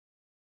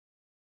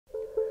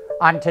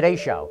On today's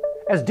show,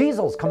 as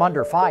diesels come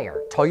under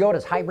fire,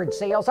 Toyota's hybrid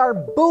sales are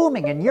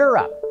booming in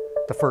Europe.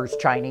 The first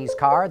Chinese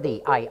car,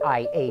 the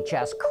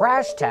IIHS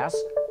crash test,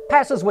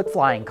 passes with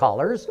flying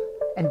colors,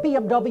 and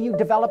BMW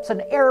develops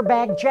an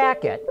airbag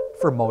jacket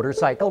for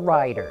motorcycle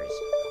riders.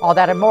 All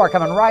that and more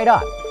coming right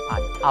up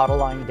on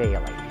Autoline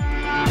Daily.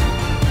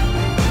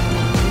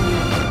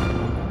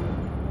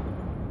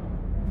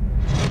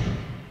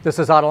 This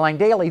is Autoline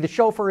Daily, the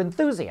show for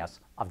enthusiasts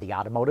of the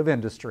automotive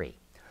industry.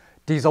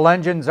 Diesel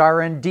engines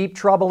are in deep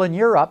trouble in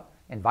Europe.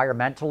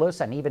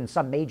 Environmentalists and even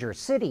some major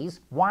cities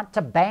want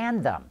to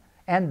ban them.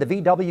 And the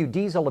VW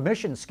diesel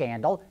emission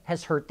scandal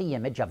has hurt the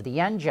image of the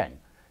engine.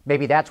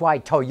 Maybe that's why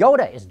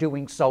Toyota is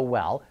doing so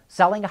well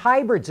selling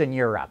hybrids in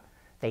Europe.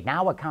 They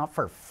now account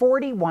for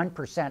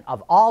 41%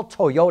 of all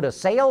Toyota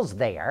sales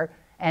there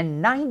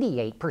and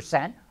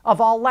 98%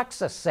 of all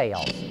Lexus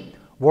sales.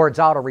 Ward's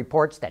Auto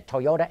reports that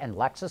Toyota and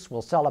Lexus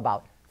will sell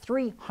about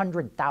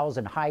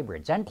 300,000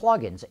 hybrids and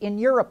plug-ins in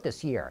Europe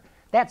this year.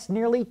 That's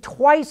nearly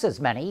twice as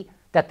many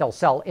that they'll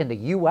sell in the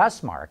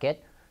U.S.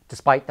 market,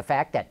 despite the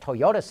fact that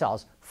Toyota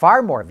sells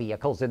far more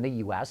vehicles in the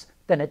U.S.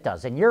 than it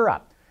does in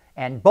Europe.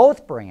 And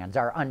both brands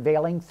are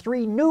unveiling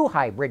 3 new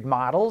hybrid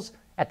models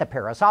at the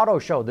Paris Auto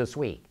Show this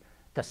week: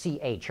 the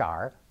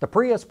CHR, the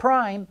Prius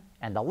Prime,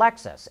 and the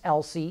Lexus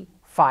LC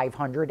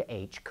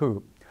 500h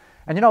Coupe.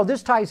 And you know,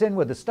 this ties in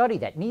with a study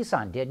that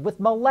Nissan did with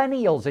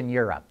millennials in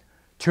Europe.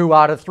 2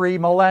 out of 3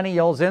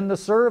 millennials in the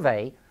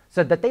survey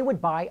said that they would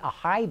buy a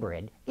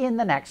hybrid in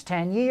the next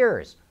 10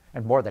 years,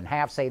 and more than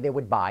half say they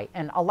would buy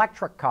an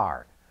electric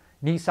car.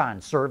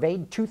 Nissan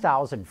surveyed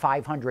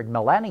 2,500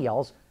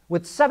 millennials,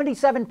 with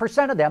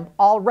 77% of them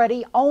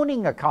already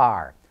owning a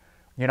car.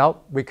 You know,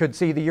 we could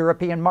see the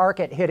European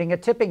market hitting a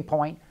tipping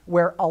point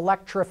where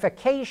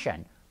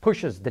electrification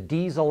pushes the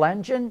diesel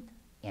engine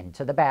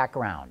into the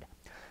background.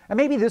 And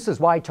maybe this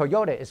is why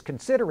Toyota is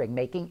considering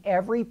making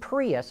every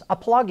Prius a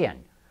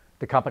plug-in.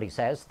 The company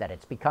says that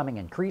it's becoming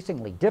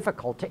increasingly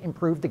difficult to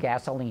improve the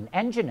gasoline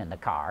engine in the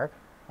car,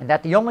 and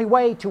that the only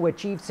way to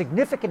achieve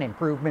significant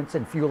improvements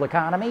in fuel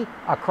economy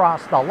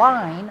across the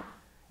line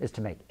is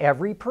to make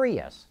every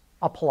Prius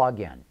a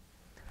plug-in.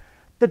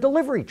 The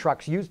delivery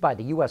trucks used by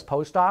the U.S.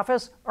 Post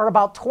Office are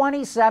about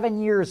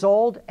 27 years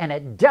old, and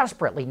it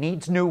desperately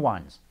needs new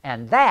ones.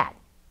 And that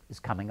is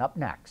coming up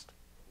next.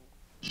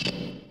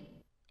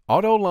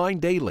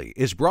 Autoline Daily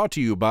is brought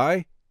to you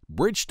by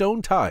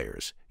Bridgestone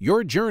Tires,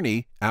 your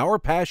journey, our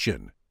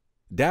passion.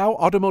 Dow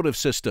Automotive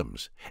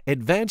Systems,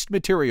 advanced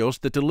materials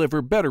that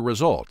deliver better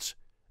results.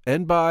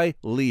 And by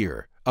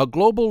Lear, a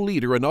global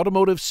leader in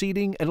automotive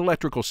seating and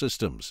electrical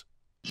systems.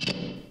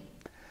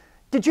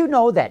 Did you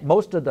know that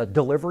most of the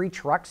delivery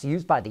trucks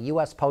used by the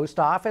U.S. Post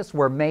Office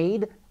were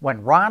made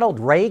when Ronald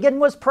Reagan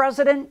was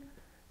president?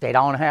 They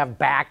don't have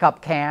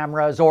backup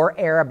cameras or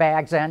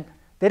airbags, and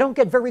they don't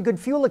get very good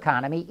fuel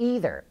economy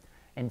either.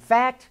 In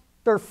fact,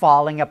 they're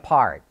falling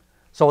apart.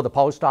 So the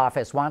Post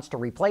Office wants to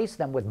replace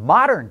them with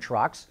modern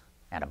trucks,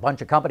 and a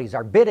bunch of companies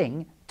are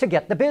bidding to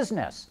get the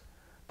business.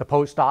 The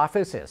Post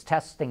Office is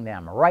testing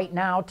them right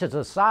now to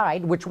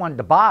decide which one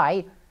to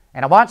buy,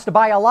 and it wants to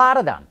buy a lot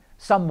of them.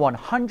 Some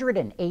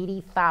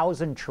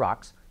 180,000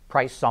 trucks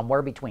priced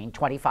somewhere between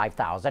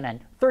 $25,000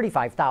 and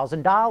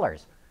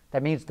 $35,000.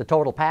 That means the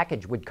total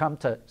package would come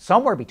to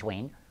somewhere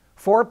between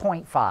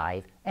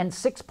 $4.5 and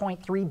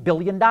 $6.3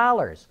 billion.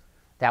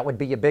 That would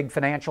be a big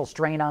financial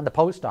strain on the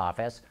Post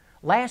Office.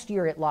 Last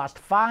year it lost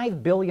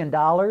 $5 billion,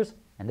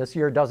 and this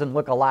year doesn't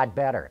look a lot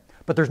better.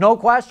 But there's no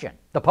question,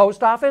 the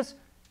Post Office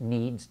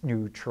needs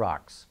new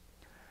trucks.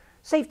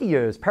 Safety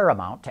is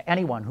paramount to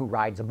anyone who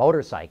rides a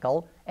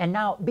motorcycle, and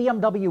now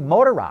BMW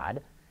Motorrad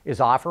is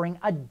offering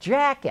a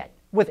jacket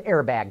with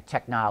airbag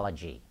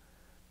technology.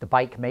 The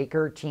bike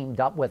maker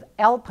teamed up with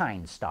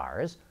Alpine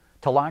Stars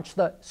to launch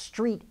the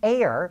Street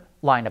Air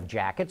line of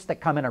jackets that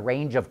come in a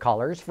range of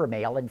colors for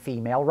male and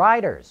female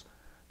riders.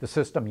 The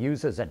system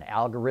uses an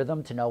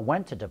algorithm to know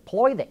when to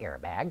deploy the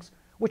airbags,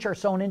 which are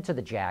sewn into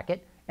the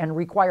jacket and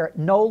require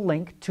no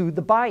link to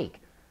the bike.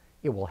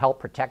 It will help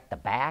protect the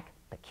back,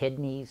 the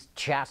kidneys,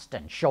 chest,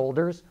 and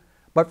shoulders.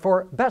 But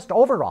for best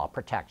overall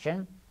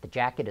protection, the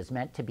jacket is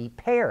meant to be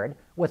paired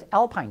with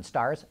Alpine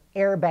Star's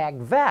airbag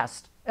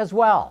vest as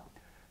well.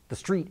 The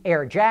Street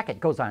Air jacket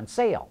goes on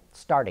sale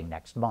starting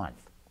next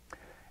month.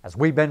 As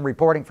we've been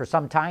reporting for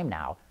some time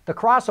now, the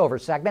crossover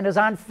segment is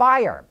on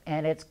fire,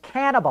 and it's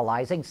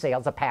cannibalizing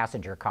sales of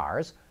passenger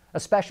cars,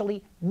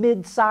 especially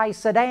mid-size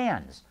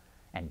sedans.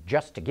 And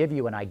just to give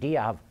you an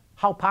idea of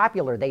how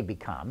popular they've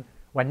become,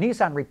 when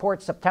Nissan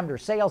reports September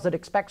sales, it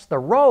expects the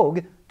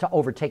Rogue to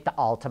overtake the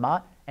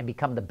Altima and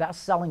become the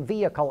best-selling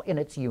vehicle in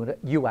its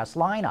U.S.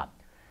 lineup.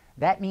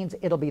 That means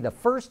it'll be the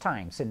first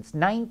time since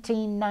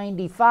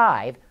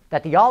 1995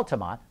 that the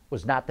Altima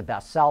was not the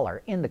best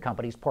seller in the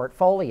company's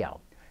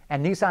portfolio.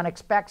 And Nissan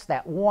expects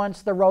that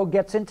once the Rogue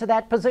gets into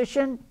that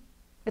position,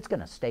 it's going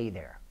to stay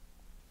there.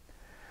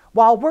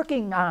 While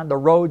working on the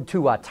road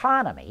to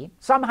autonomy,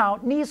 somehow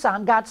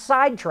Nissan got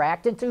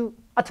sidetracked into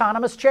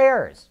autonomous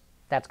chairs.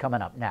 That's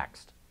coming up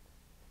next.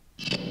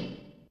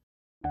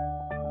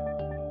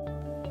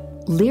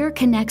 Lear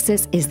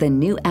Connexus is the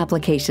new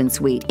application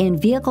suite in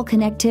vehicle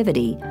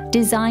connectivity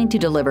designed to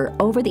deliver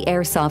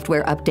over-the-air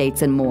software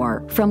updates and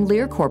more from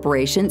Lear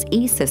Corporation's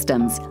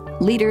E-Systems,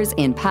 leaders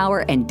in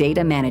power and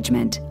data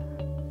management.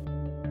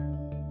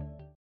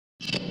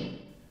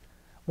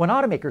 When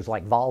automakers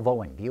like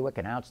Volvo and Buick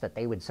announced that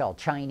they would sell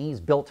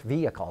Chinese-built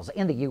vehicles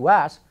in the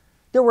U.S.,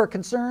 there were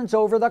concerns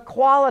over the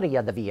quality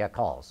of the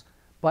vehicles.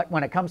 But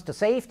when it comes to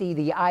safety,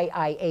 the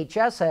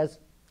IIHS says,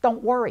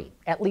 don't worry,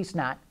 at least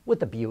not with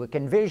the Buick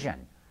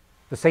Envision.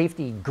 The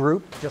safety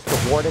group just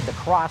awarded the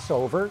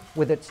crossover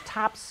with its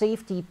top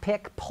safety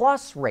pick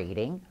plus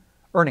rating,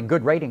 earning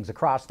good ratings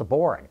across the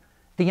board.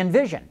 The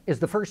Envision is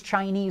the first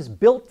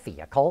Chinese-built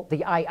vehicle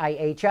the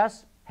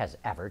IIHS has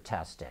ever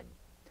tested.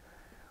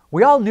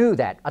 We all knew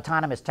that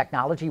autonomous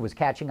technology was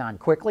catching on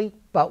quickly,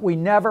 but we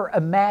never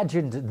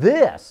imagined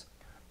this.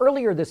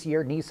 Earlier this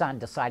year, Nissan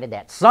decided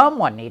that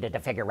someone needed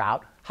to figure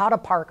out how to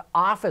park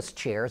office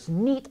chairs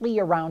neatly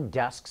around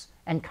desks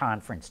and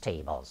conference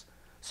tables.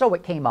 So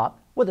it came up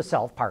with a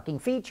self-parking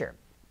feature.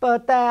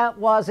 But that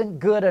wasn't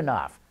good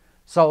enough.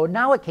 So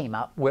now it came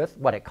up with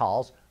what it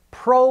calls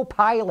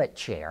ProPilot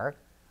Chair,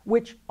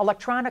 which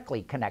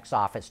electronically connects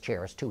office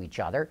chairs to each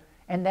other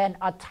and then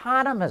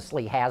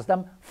autonomously has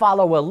them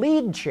follow a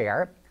lead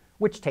chair,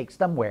 which takes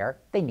them where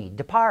they need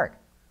to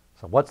park.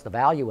 So what's the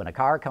value in a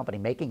car company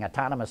making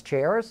autonomous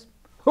chairs?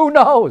 Who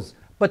knows?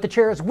 But the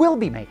chairs will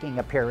be making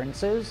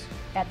appearances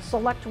at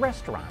select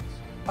restaurants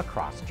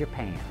across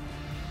Japan.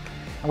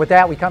 And with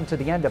that, we come to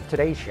the end of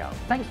today's show.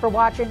 Thanks for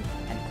watching,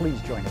 and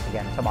please join us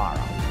again tomorrow.